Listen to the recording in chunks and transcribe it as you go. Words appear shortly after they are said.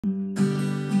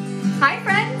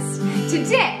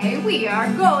Today we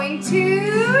are going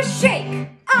to shake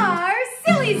our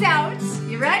sillies out.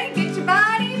 You ready? Get your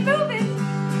body moving.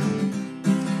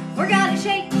 We're gonna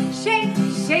shake, shake,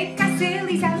 shake our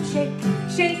sillies out. Shake,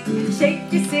 shake,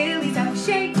 shake your sillies out.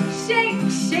 Shake,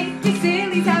 shake, shake your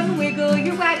sillies out and wiggle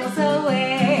your waggles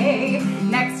away.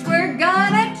 Next we're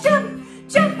gonna jump,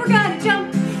 jump, we're gonna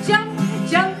jump, jump,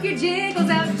 jump your jiggles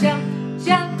out. Jump,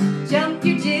 jump, jump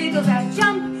your jiggles out.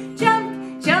 Jump,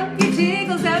 jump, jump your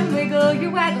jiggles out and wiggle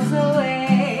your waggles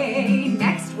away.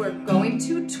 Next we're going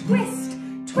to twist,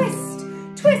 twist,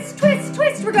 twist, twist,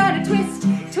 twist. We're gonna twist,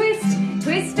 twist,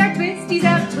 twist our twisties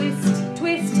out. Twist,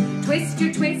 twist, twist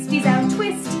your twisties out.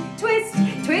 Twist, twist,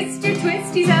 twist your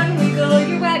twisties out and wiggle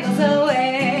your waggles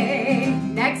away.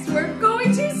 Next we're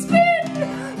going to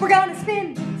spin. We're gonna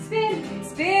spin, spin,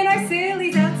 spin our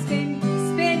sillies out. Spin,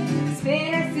 spin,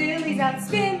 spin our sillies out.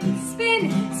 Spin,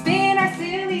 spin, spin our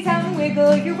sillies out and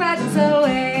wiggle your waggles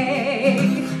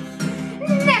away.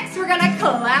 Next we're gonna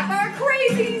clap our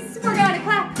crazies. We're gonna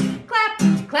clap, clap,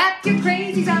 clap your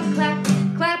crazies out. Clap,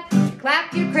 clap,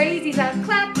 clap your crazies out.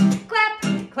 Clap, clap,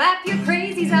 clap your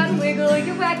crazies out and wiggle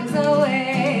your waggles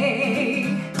away.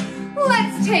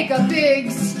 Let's take a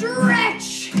big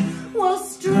stretch. We'll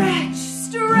stretch,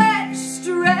 stretch,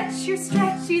 stretch your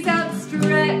stretchies out.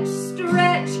 Stretch,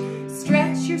 stretch,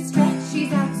 stretch your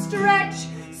stretchies out. Stretch,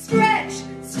 stretch,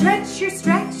 stretch your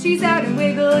stretchies out and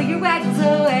wiggle your waggles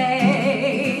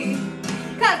away.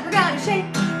 'Cause we're gonna shake,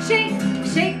 shake,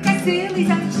 shake our sillies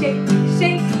out. Shake,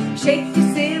 shake, shake